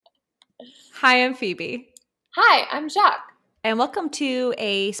Hi, I'm Phoebe. Hi, I'm Jacque. And welcome to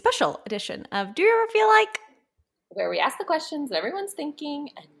a special edition of Do You Ever Feel Like? Where we ask the questions that everyone's thinking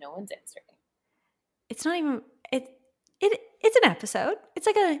and no one's answering. It's not even it's an episode. It's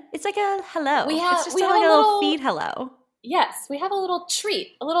like a hello. It's just like a little feed hello. Yes, we have a little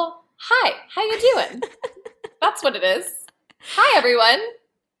treat. A little hi, how you doing? That's what it is. Hi everyone.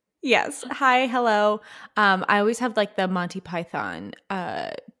 Yes. Hi, hello. I always have like the Monty Python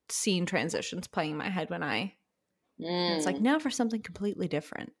scene transitions playing in my head when it's like now for something completely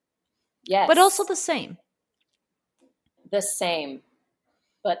different. Yes. But also the same. The same,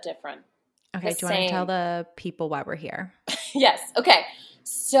 but different. Okay, do you want to tell the people why we're here? Yes. Okay.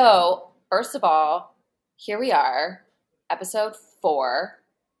 So, first of all, here we are, episode 4.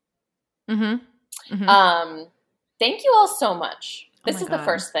 Thank you all so much. This is the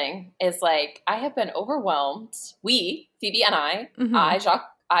first thing, is like, I have been overwhelmed. We, Phoebe and I,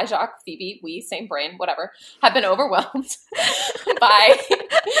 Jacque, Phoebe, we, same brain, whatever, have been overwhelmed by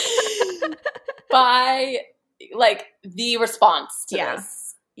like the response to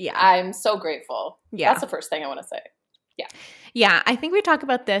this. Yeah. I'm so grateful. Yeah. That's the first thing I want to say. Yeah. Yeah. I think we talk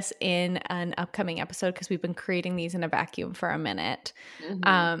about this in an upcoming episode because we've been creating these in a vacuum for a minute.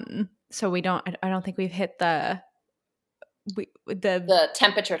 So I don't think we've hit the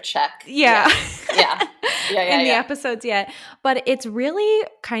temperature check. Yeah. In the episodes yet. But it's really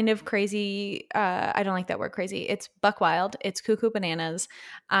kind of crazy. I don't like that word crazy. It's buck wild. It's cuckoo bananas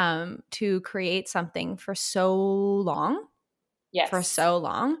to create something for so long. Yes. For so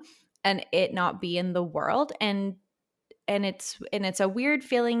long and it not be in the world. And it's a weird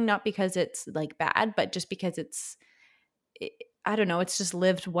feeling, not because it's like bad, but just because I don't know, it's just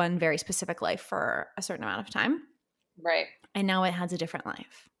lived one very specific life for a certain amount of time. Right. And now it has a different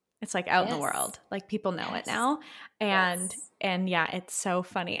life. It's like out in the world. Like people know it now. And yeah, it's so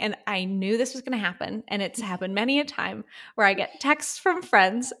funny. And I knew this was going to happen. And it's happened many a time where I get texts from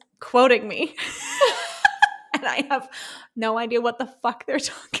friends quoting me. And I have no idea what the fuck they're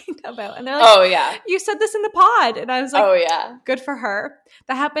talking about. And they're like, oh, yeah, you said this in the pod. And I was like, oh, yeah, good for her.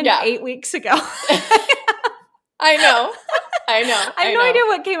 That happened 8 weeks ago. I know. I have no idea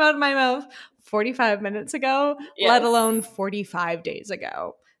what came out of my mouth 45 minutes ago, let alone 45 days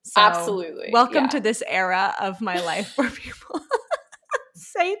ago. So absolutely. Welcome to this era of my life where people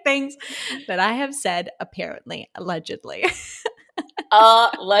say things that I have said, apparently, allegedly.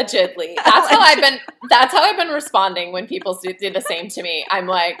 Allegedly. That's how I've been responding when people do the same to me. I'm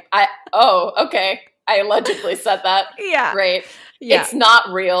like, okay. I allegedly said that. Yeah. Great. Yeah. It's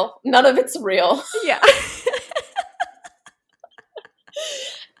not real. None of it's real. Yeah.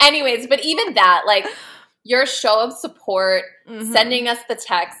 Anyways, but even that, like your show of support, sending us the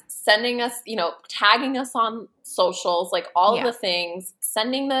text, sending us, tagging us on socials, like all of the things,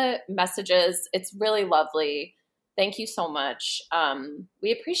 sending the messages. It's really lovely. Thank you so much.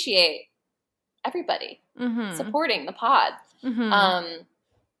 We appreciate everybody supporting the pod.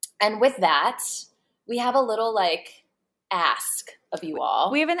 And with that, we have a little ask of you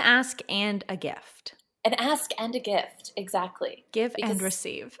all. We have an ask and a gift. An ask and a gift, exactly. Give and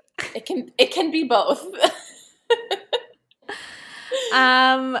receive. It can be both.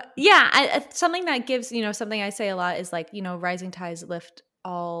 Something that gives, something I say a lot is rising tides lift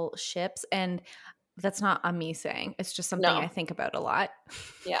all ships, and that's not a me saying. It's just something I think about a lot.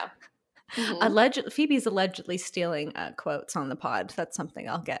 Yeah. Phoebe's allegedly stealing quotes on the pod. That's something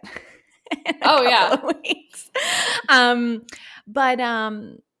I'll get in a couple of weeks.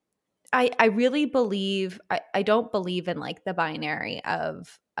 I really believe I don't believe in the binary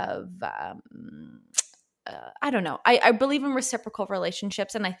of I don't know. I believe in reciprocal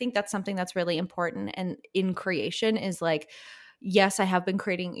relationships, and I think that's something that's really important. And in creation is yes, we have been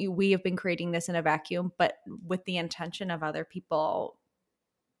creating this in a vacuum, but with the intention of other people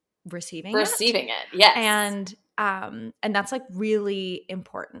receiving it. Yes. And that's really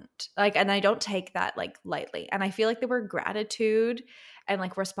important. And I don't take that lightly. And I feel like the word gratitude and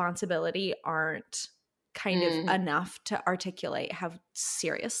responsibility aren't kind of enough to articulate how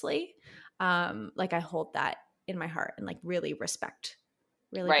seriously I hold that in my heart and really respect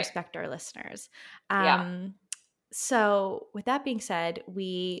our listeners. So with that being said,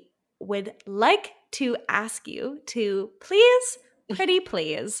 we would like to ask you to pretty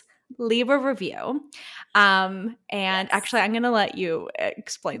please leave a review. Actually, I'm going to let you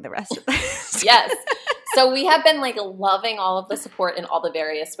explain the rest of this. Yes. So we have been loving all of the support in all the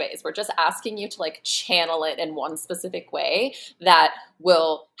various ways. We're just asking you to channel it in one specific way that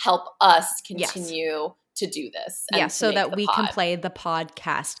will help us continue to do this. And so that we can play the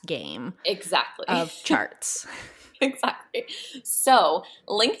podcast game. Exactly. Of charts. Exactly. So,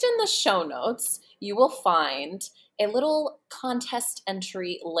 linked in the show notes, you will find a little contest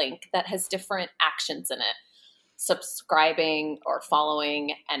entry link that has different actions in it. Subscribing or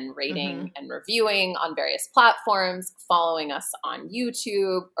following and rating and reviewing on various platforms, following us on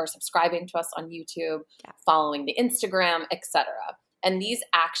YouTube or subscribing to us on YouTube, following the Instagram, etc. And these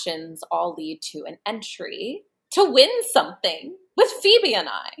actions all lead to an entry to win something with Phoebe and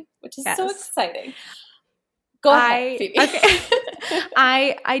I, which is so exciting. Go ahead, Phoebe. Okay.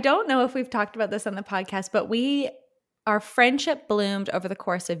 I don't know if we've talked about this on the podcast, but our friendship bloomed over the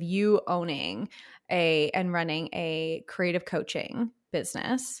course of you owning and running a creative coaching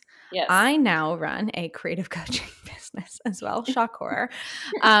business. Yes. I now run a creative coaching business as well. Shock horror.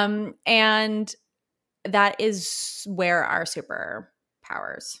 And that is where our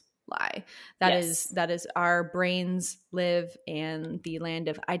superpowers lie. That is our brains live in the land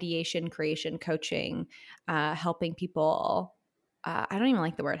of ideation, creation, coaching, helping people. I don't even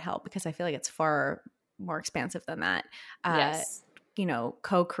like the word help because I feel like it's far more expansive than that.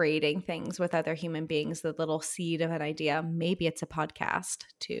 Co-creating things with other human beings, the little seed of an idea. Maybe it's a podcast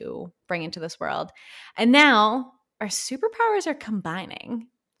to bring into this world. And now our superpowers are combining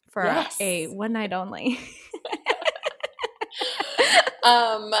for a one night only.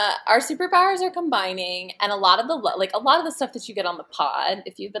 Our superpowers are combining, and a lot of the stuff that you get on the pod,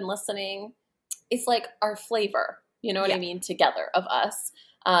 if you've been listening, it's like our flavor, you know what I mean, together of us.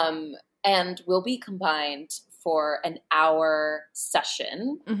 And will be combined for an hour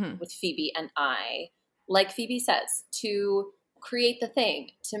session with Phoebe and I, like Phoebe says, to create the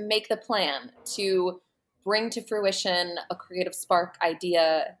thing, to make the plan, to bring to fruition a creative spark,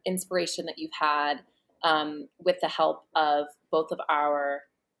 idea, inspiration that you've had, with the help of both of our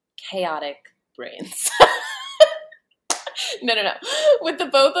chaotic brains. No. With the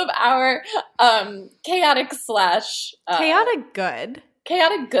both of our chaotic good.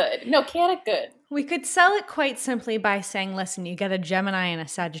 Chaotic good. No, chaotic good. We could sell it quite simply by saying, listen, you get a Gemini and a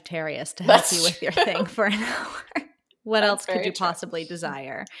Sagittarius to help you with your thing for an hour. What else could you possibly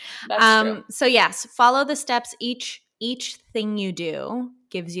desire? That's true. So yes, follow the steps. Each thing you do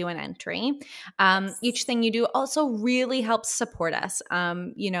gives you an entry. Each thing you do also really helps support us. A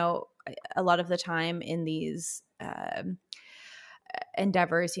lot of the time in these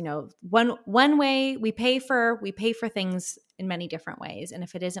endeavors, one way we pay for things in many different ways, and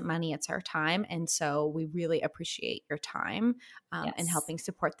if it isn't money, it's our time. And so we really appreciate your time in helping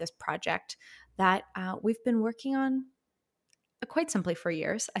support this project that we've been working on quite simply for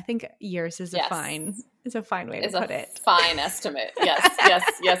years. I think years is a fine way to put it. Fine estimate. Yes.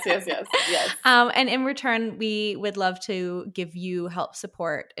 And in return, we would love to give you help,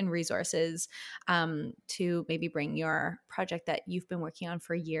 support, and resources to maybe bring your project that you've been working on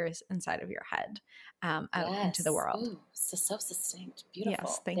for years inside of your head out into the world. Ooh, so succinct. Beautiful.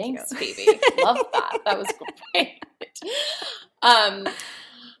 Yes, Thanks, you. Phoebe. Love that. That was great.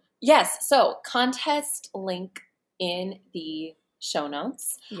 Yes. So contest link in the show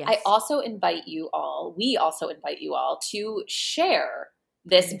notes. Yes. We also invite you all to share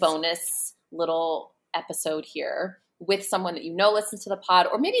this bonus little episode here with someone that listens to the pod,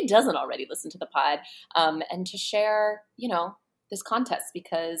 or maybe doesn't already listen to the pod, and to share, this contest,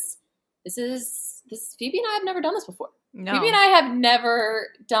 because this Phoebe and I have never done this before. No. Phoebe and I have never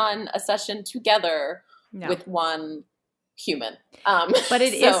done a session together with one human. But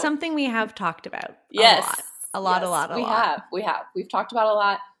it is something we have talked about a lot. We have. We've talked about it a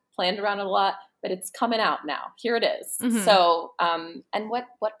lot, planned around it a lot, but it's coming out now. Here it is. Mm-hmm. So, and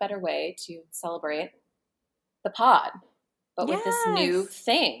what better way to celebrate the pod, but with this new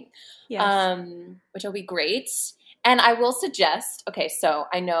thing, which will be great. And I will suggest, okay, so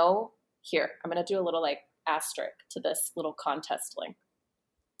I know here, I'm going to do a little asterisk to this little contest link.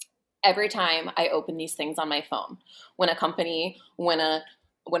 Every time I open these things on my phone, when a company, when an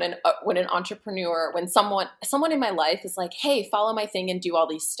entrepreneur, when someone in my life is like, hey, follow my thing and do all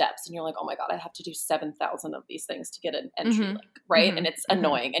these steps. And you're like, oh my God, I have to do 7,000 of these things to get an entry link, right? Mm-hmm. And it's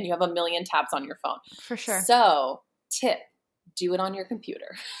annoying. And you have a million tabs on your phone. For sure. So tip, do it on your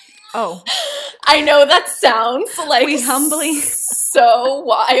computer. Oh. I know that sounds like we humbly so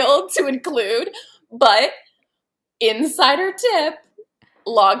wild to include, but insider tip,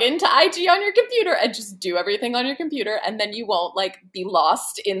 log into IG on your computer and just do everything on your computer, and then you won't be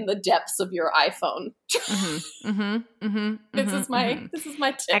lost in the depths of your iPhone. This is my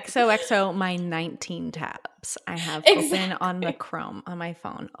tip. XOXO, my 19 tabs I have open on the Chrome on my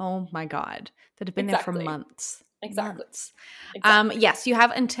phone. Oh my God, that have been there for months. Exactly. Yes, you have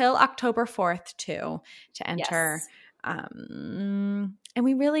until October 4th to enter.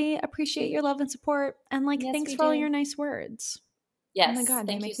 we really appreciate your love and support. And like, Yes, thanks we for all do. your nice words. Yes. Oh my God,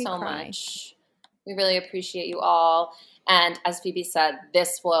 they thank you make me so cry. much. We really appreciate you all. And as Phoebe said,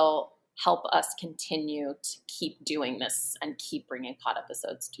 this will help us continue to keep doing this and keep bringing pod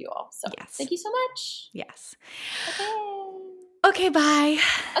episodes to you all. So Yes. thank you so much. Yes. Okay. Okay, bye.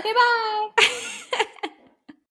 Okay, bye.